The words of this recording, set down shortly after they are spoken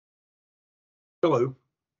Hello,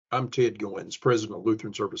 I'm Ted Goins, President of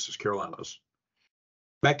Lutheran Services Carolinas.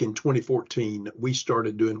 Back in 2014, we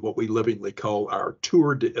started doing what we lovingly call our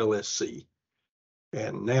Tour de LSC.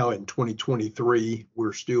 And now in 2023,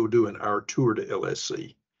 we're still doing our Tour de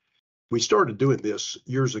LSC. We started doing this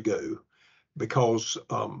years ago because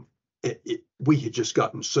we had just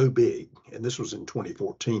gotten so big, and this was in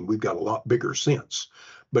 2014. We've got a lot bigger since.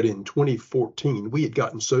 But in 2014, we had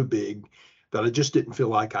gotten so big that I just didn't feel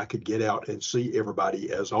like I could get out and see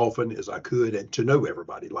everybody as often as I could and to know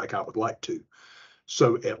everybody like I would like to.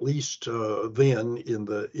 So at least then in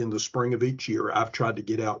the spring of each year, I've tried to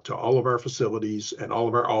get out to all of our facilities and all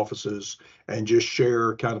of our offices and just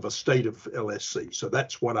share kind of a state of LSC. So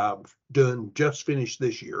that's what I've done, just finished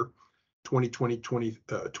this year,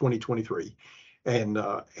 2023.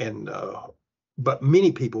 But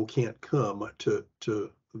many people can't come to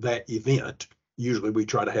that event. Usually we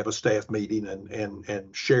try to have a staff meeting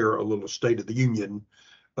and share a little State of the Union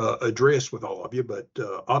address with all of you. But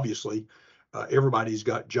obviously, everybody's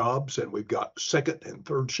got jobs, and we've got second and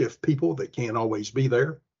third shift people that can't always be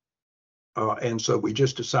there. And so we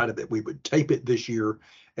just decided that we would tape it this year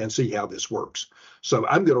and see how this works. So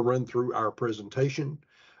I'm going to run through our presentation.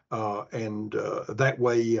 That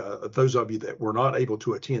way, those of you that were not able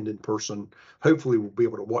to attend in person, hopefully will be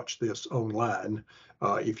able to watch this online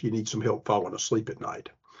if you need some help falling asleep at night.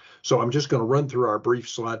 So I'm just going to run through our brief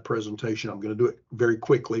slide presentation. I'm going to do it very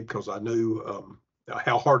quickly because I know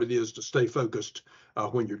how hard it is to stay focused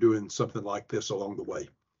when you're doing something like this along the way.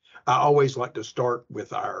 I always like to start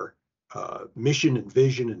with our mission and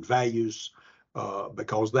vision and values,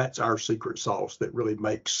 because that's our secret sauce that really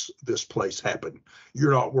makes this place happen.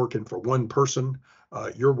 You're not working for one person,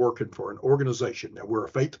 you're working for an organization. Now, we're a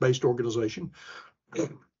faith-based organization,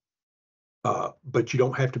 but you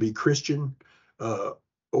don't have to be Christian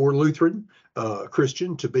or Lutheran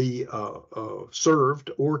Christian to be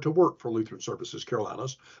served or to work for Lutheran Services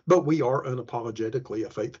Carolinas, but we are unapologetically a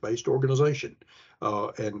faith-based organization,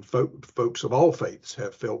 and folks of all faiths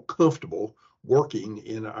have felt comfortable working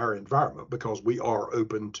in our environment because we are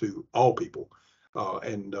open to all people,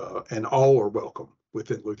 and all are welcome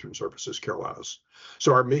within Lutheran Services Carolinas.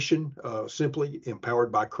 So our mission, simply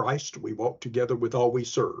empowered by Christ, we walk together with all we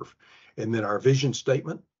serve. And then our vision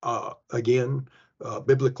statement, again,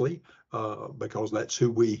 biblically, because that's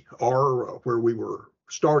who we are, where we were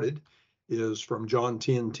started, is from John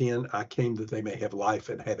 10:10, I came that they may have life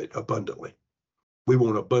and have it abundantly. We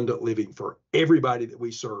want abundant living for everybody that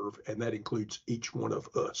we serve, and that includes each one of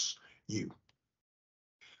us, you.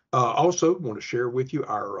 Also want to share with you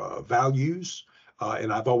our values,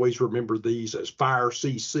 and I've always remembered these as FIRE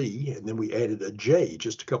CC, and then we added a J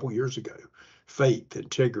just a couple years ago. Faith,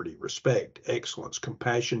 integrity, respect, excellence,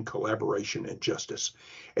 compassion, collaboration, and justice.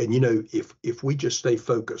 And you know, if we just stay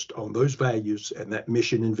focused on those values and that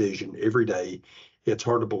mission and vision every day, it's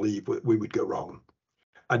hard to believe we would go wrong.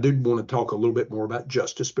 I did want to talk a little bit more about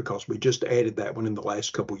justice because we just added that one in the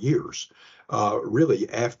last couple of years. Really,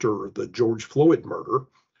 after the George Floyd murder,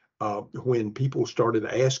 when people started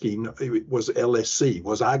asking, was LSC,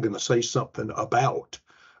 was I going to say something about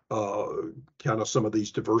kind of some of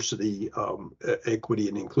these diversity, equity,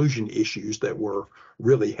 and inclusion issues that were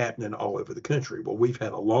really happening all over the country? Well, we've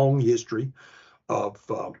had a long history of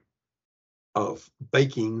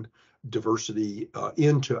baking diversity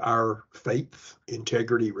into our faith,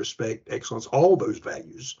 integrity, respect, excellence, all those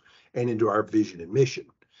values, and into our vision and mission.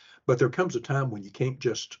 But there comes a time when you can't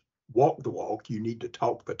just walk the walk, you need to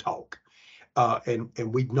talk the talk. And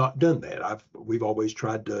we've not done that. We've always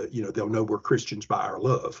tried to, they'll know we're Christians by our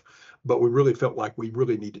love, but we really felt like we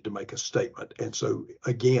really needed to make a statement. And so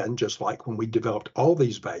again, just like when we developed all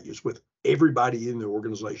these values with everybody in the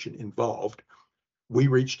organization involved, we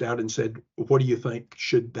reached out and said, what do you think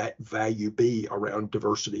should that value be around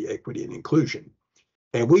diversity, equity, and inclusion?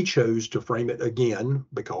 And we chose to frame it again,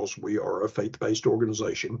 because we are a faith-based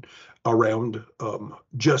organization, around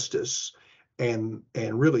justice, and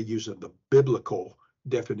really using the biblical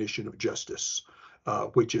definition of justice,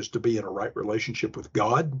 which is to be in a right relationship with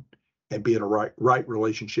God and be in a right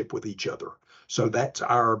relationship with each other. So that's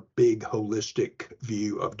our big holistic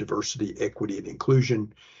view of diversity, equity, and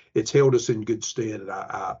inclusion. It's held us in good stead, and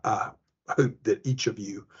I hope that each of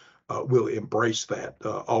you will embrace that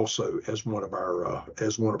also as one of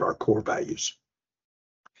our core values.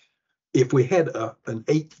 If we had an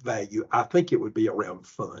eighth value, I think it would be around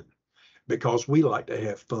fun, because we like to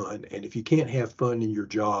have fun, and if you can't have fun in your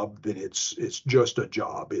job, then it's just a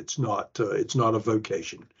job. It's not a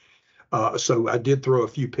vocation. So I did throw a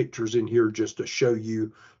few pictures in here just to show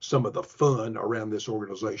you some of the fun around this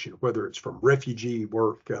organization, whether it's from refugee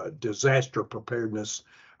work, disaster preparedness,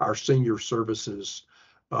 our senior services,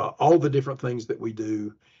 all the different things that we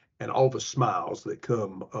do, and all the smiles that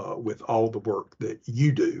come with all the work that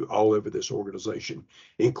you do all over this organization,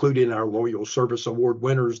 including our Loyal Service Award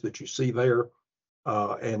winners that you see there,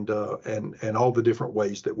 and all the different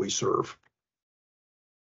ways that we serve,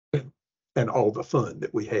 and all the fun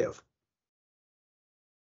that we have.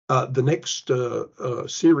 The next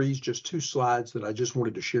series, just 2 slides that I just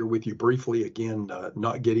wanted to share with you briefly. Again,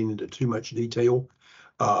 not getting into too much detail,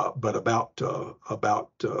 but about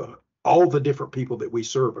all the different people that we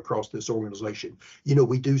serve across this organization. You know,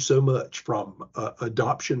 we do so much from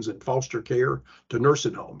adoptions and foster care to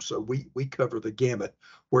nursing homes. So we cover the gamut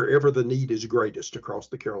wherever the need is greatest across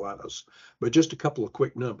the Carolinas. But just a couple of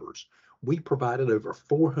quick numbers. We provided over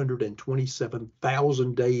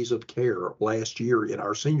 427,000 days of care last year in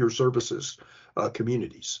our senior services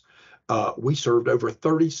communities. We served over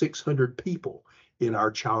 3,600 people in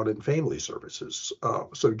our child and family services.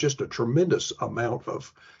 So just a tremendous amount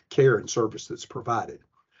of care and service that's provided.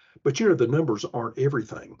 But you know, the numbers aren't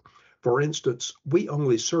everything. For instance, we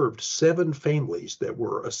only served 7 families that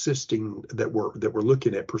were assisting, that were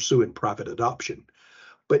looking at pursuing private adoption.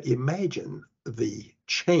 But imagine the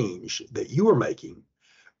change that you are making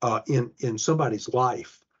in somebody's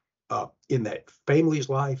life, in that family's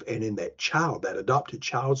life, and in that child, that adopted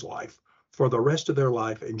child's life, for the rest of their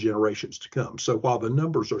life and generations to come. So while the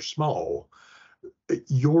numbers are small,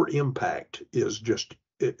 your impact is just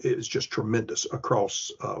tremendous across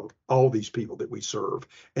all these people that we serve,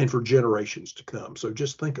 and for generations to come. So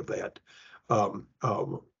just think of that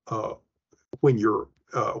when you're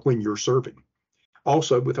serving.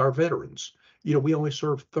 Also, with our veterans, you know, we only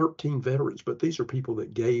serve 13 veterans, but these are people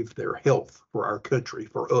that gave their health for our country,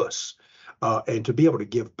 for us, and to be able to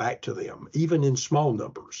give back to them, even in small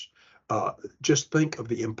numbers. Just think of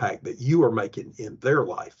the impact that you are making in their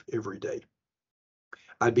life every day.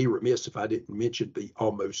 I'd be remiss if I didn't mention the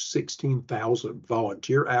almost 16,000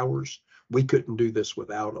 volunteer hours. We couldn't do this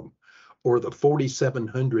without them. Or the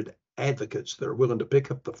 4,700 advocates that are willing to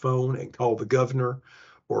pick up the phone and call the governor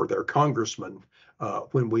or their congressman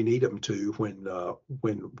when we need them to,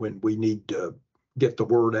 when we need to get the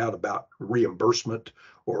word out about reimbursement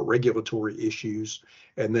or regulatory issues.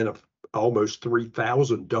 And then almost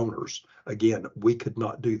 3,000 donors. Again, we could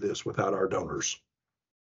not do this without our donors.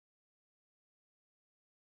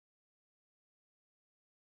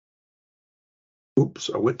 Oops,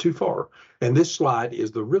 I went too far. And this slide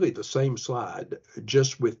is really the same slide,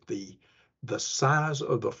 just with the size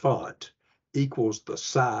of the font equals the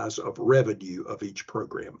size of revenue of each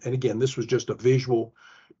program. And again, this was just a visual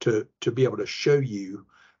to be able to show you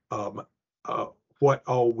what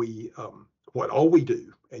all we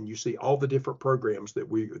do, and you see all the different programs that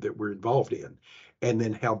we're involved in, and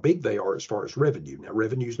then how big they are as far as revenue. Now,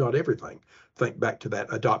 revenue is not everything. Think back to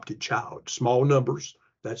that adopted child. Small numbers.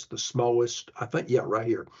 That's the smallest, I think, yeah, right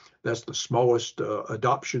here. That's the smallest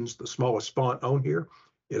adoptions. The smallest font on here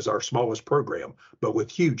is our smallest program, but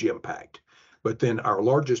with huge impact. But then our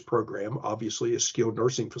largest program, obviously, is skilled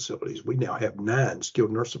nursing facilities. We now have 9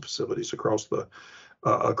 skilled nursing facilities across the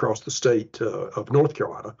state of North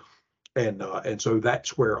Carolina, and so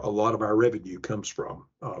that's where a lot of our revenue comes from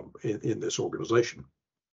in this organization.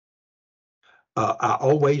 I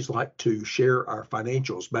always like to share our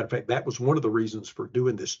financials. Matter of fact, that was one of the reasons for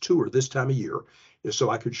doing this tour this time of year, is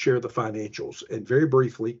so I could share the financials. And very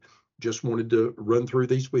briefly, just wanted to run through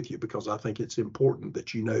these with you because I think it's important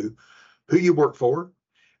that you know who you work for,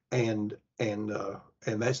 and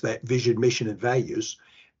that's that vision, mission, and values,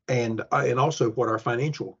 and also what our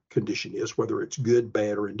financial condition is, whether it's good,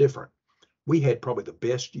 bad, or indifferent. We had probably the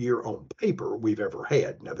best year on paper we've ever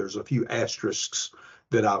had. Now, there's a few asterisks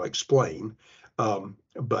that I'll explain,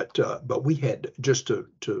 but we had, just to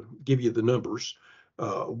give you the numbers,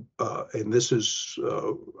 and this is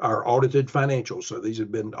our audited financials. So these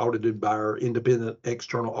have been audited by our independent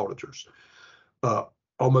external auditors.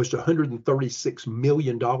 Almost $136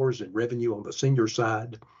 million in revenue on the senior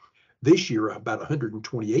side. This year, about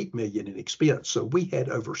 $128 million in expense. So we had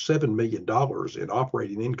over $7 million in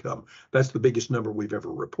operating income. That's the biggest number we've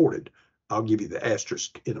ever reported. I'll give you the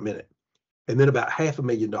asterisk in a minute. And then about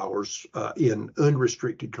 $500,000 in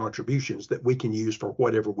unrestricted contributions that we can use for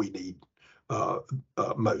whatever we need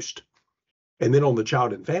most. And then on the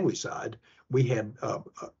child and family side, we had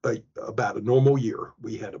about a normal year.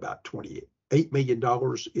 We had about $28 million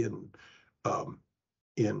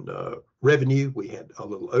in revenue. We had a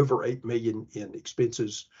little over $8 million in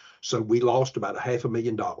expenses. So we lost about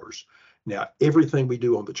 $500,000. Now, everything we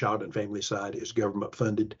do on the child and family side is government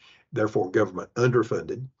funded, therefore government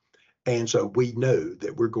underfunded. And so we know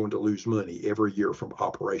that we're going to lose money every year from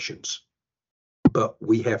operations. but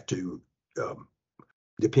we have to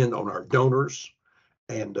depend on our donors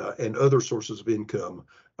and other sources of income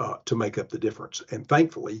to make up the difference. And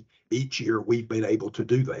thankfully, each year we've been able to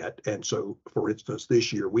do that. And so, for instance,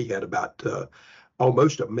 this year we had about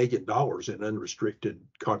almost $1 million in unrestricted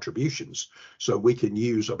contributions. So we can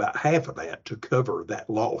use about half of that to cover that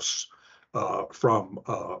loss from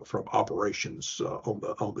operations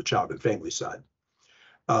on the child and family side.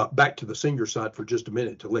 Back to the senior side for just a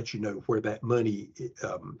minute to let you know where that money,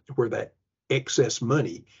 where that excess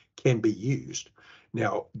money can be used.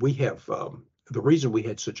 Now we have the reason we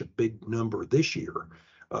had such a big number this year,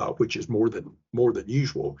 which is more than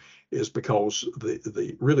usual, is because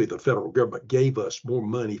the federal government gave us more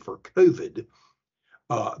money for COVID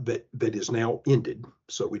that is now ended,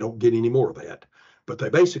 so we don't get any more of that. But they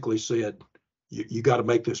basically said you got to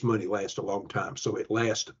make this money last a long time, so it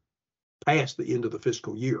lasts past the end of the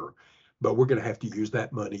fiscal year. But we're going to have to use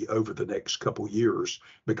that money over the next couple of years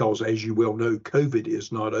because, as you well know, COVID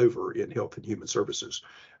is not over in Health and Human Services.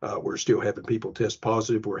 We're still having people test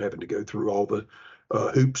positive. We're having to go through all the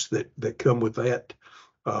hoops that come with that,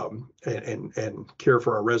 and care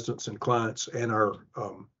for our residents and clients and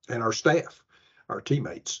our staff, our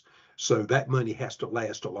teammates. So that money has to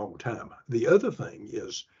last a long time. The other thing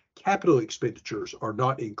is capital expenditures are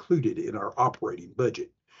not included in our operating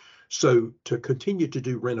budget. So to continue to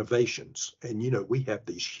do renovations, and we have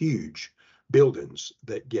these huge buildings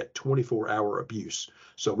that get 24-hour abuse,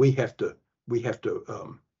 so we have to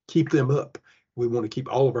keep them up. We want to keep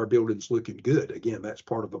all of our buildings looking good. Again, that's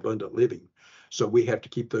part of abundant living. So we have to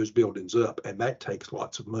keep those buildings up, and that takes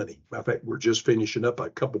lots of money. In fact, we're just finishing up a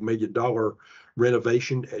 $2 million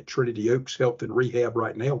renovation at Trinity Oaks Health and Rehab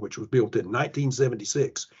right now, which was built in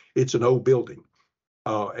 1976. It's an old building,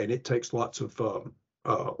 and it takes lots of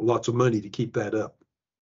money to keep that up.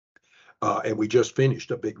 And we just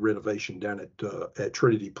finished a big renovation down at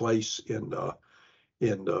Trinity Place in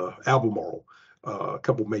Albemarle,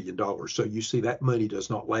 $2 million. So you see that money does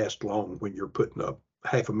not last long when you're putting a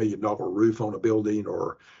 $500,000 roof on a building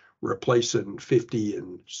or replacing $50,000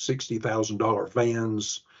 and $60,000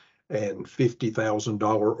 fans and $50,000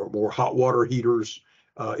 or more hot water heaters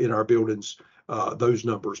in our buildings. Those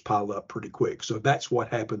numbers pile up pretty quick. So that's what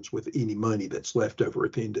happens with any money that's left over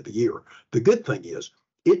at the end of the year. The good thing is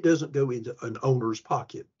it doesn't go into an owner's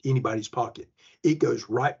pocket, anybody's pocket. It goes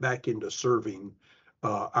right back into serving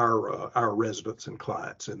our residents and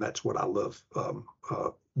clients. And that's what I love.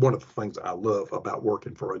 One of the things I love about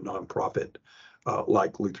working for a nonprofit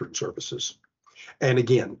like Lutheran Services. And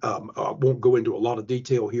again, I won't go into a lot of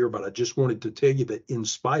detail here, but I just wanted to tell you that in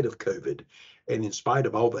spite of COVID and in spite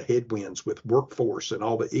of all the headwinds with workforce and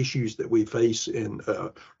all the issues that we face in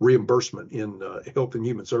reimbursement in Health and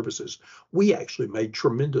Human Services, we actually made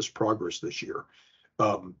tremendous progress this year.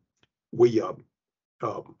 I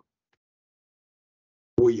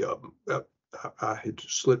had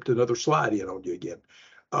slipped another slide in on you again.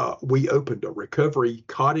 We opened a recovery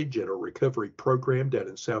cottage and a recovery program down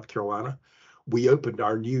in South Carolina. We opened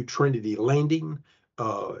our new Trinity Landing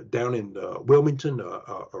down in Wilmington,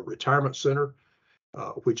 a retirement center,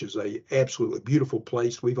 which is a absolutely beautiful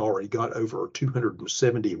place. We've already got over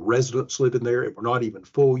 270 residents living there, and we're not even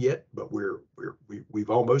full yet, but we've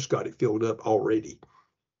almost got it filled up already.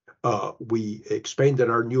 We expanded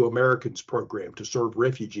our New Americans program to serve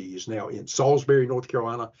refugees now in Salisbury, North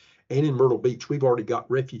Carolina, and in Myrtle Beach. We've already got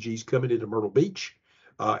refugees coming into Myrtle Beach,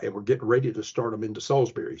 and we're getting ready to start them into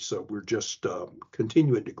Salisbury. So we're just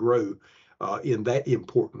continuing to grow in that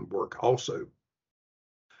important work also.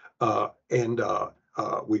 And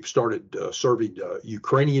we've started serving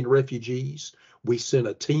Ukrainian refugees. We sent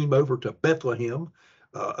a team over to Bethlehem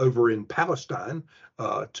over in Palestine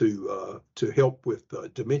to help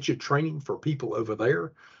with dementia training for people over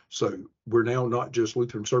there. So we're now not just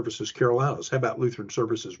Lutheran Services Carolinas. How about Lutheran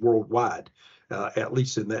Services worldwide, at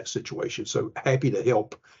least in that situation? So happy to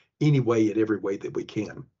help any way and every way that we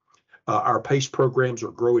can. Our PACE programs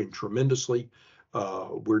are growing tremendously.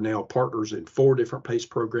 We're now partners in 4 different PACE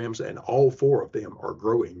programs, and all 4 of them are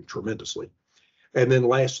growing tremendously. And then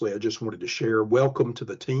lastly, I just wanted to share welcome to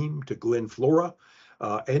the team, to Glen Flora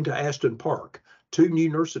and to Aston Park. 2 new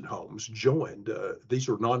nursing homes joined. These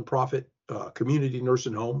are nonprofit community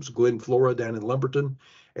nursing homes, Glen Flora down in Lumberton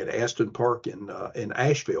and Aston Park in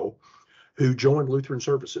Asheville, who joined Lutheran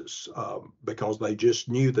Services because they just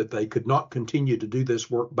knew that they could not continue to do this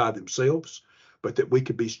work by themselves, but that we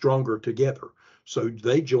could be stronger together. So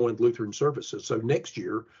they joined Lutheran Services. So next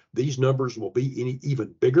year, these numbers will be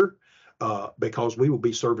even bigger because we will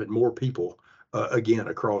be serving more people again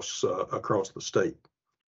across the state.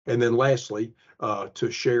 And then lastly, to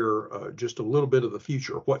share just a little bit of the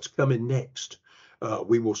future, what's coming next.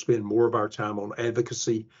 We will spend more of our time on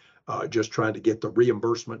advocacy, just trying to get the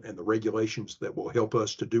reimbursement and the regulations that will help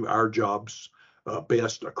us to do our jobs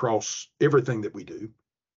best across everything that we do.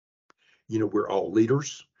 You know, we're all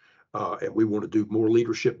leaders, and we want to do more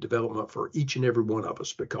leadership development for each and every one of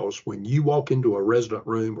us, because when you walk into a resident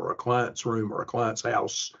room or a client's room or a client's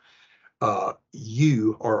house,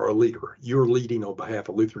 you are a leader. You're leading on behalf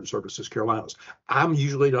of Lutheran Services Carolinas. I'm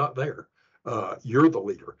usually not there. You're the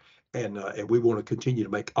leader, and we want to continue to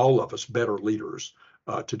make all of us better leaders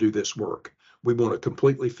to do this work. We want to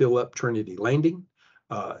completely fill up Trinity Landing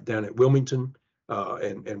down at Wilmington,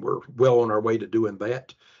 and we're well on our way to doing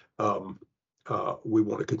that. We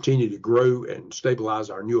want to continue to grow and stabilize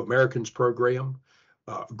our New Americans program,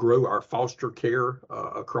 grow our foster care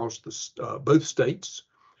across both states.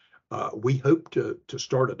 We hope to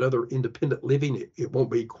start another independent living. It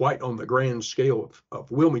won't be quite on the grand scale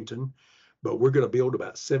of Wilmington, but we're going to build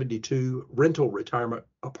about 72 rental retirement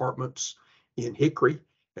apartments in Hickory,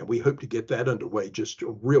 and we hope to get that underway just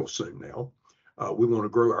real soon now. We want to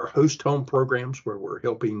grow our host home programs, where we're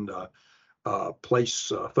helping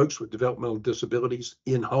place folks with developmental disabilities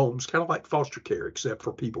in homes, kind of like foster care, except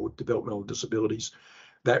for people with developmental disabilities.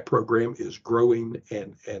 That program is growing,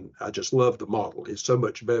 and I just love the model. It's so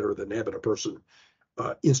much better than having a person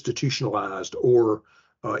institutionalized or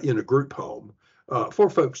in a group home for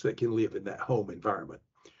folks that can live in that home environment.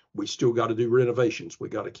 We still got to do renovations. We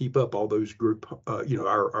got to keep up all those group,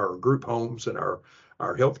 our group homes and our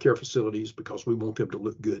healthcare facilities, because we want them to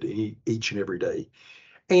look good each and every day.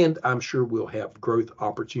 And I'm sure we'll have growth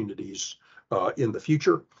opportunities in the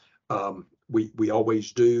future. We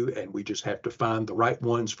always do, and we just have to find the right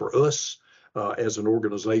ones for us as an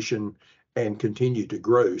organization and continue to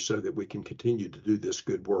grow so that we can continue to do this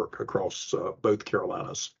good work across both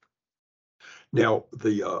Carolinas. Now,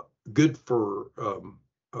 the good for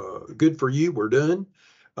you, we're done.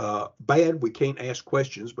 Bad, we can't ask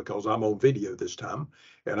questions because I'm on video this time,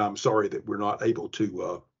 and I'm sorry that we're not able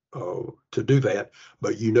to do that,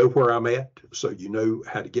 but you know where I'm at, so you know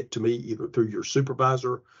how to get to me either through your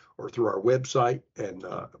supervisor or through our website. And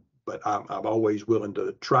but I'm always willing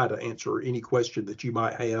to try to answer any question that you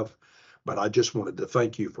might have. But I just wanted to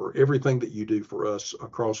thank you for everything that you do for us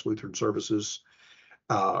across Lutheran Services.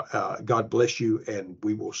 God bless you, and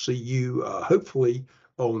we will see you hopefully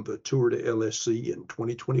on the tour to LSC in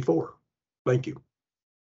 2024. Thank you.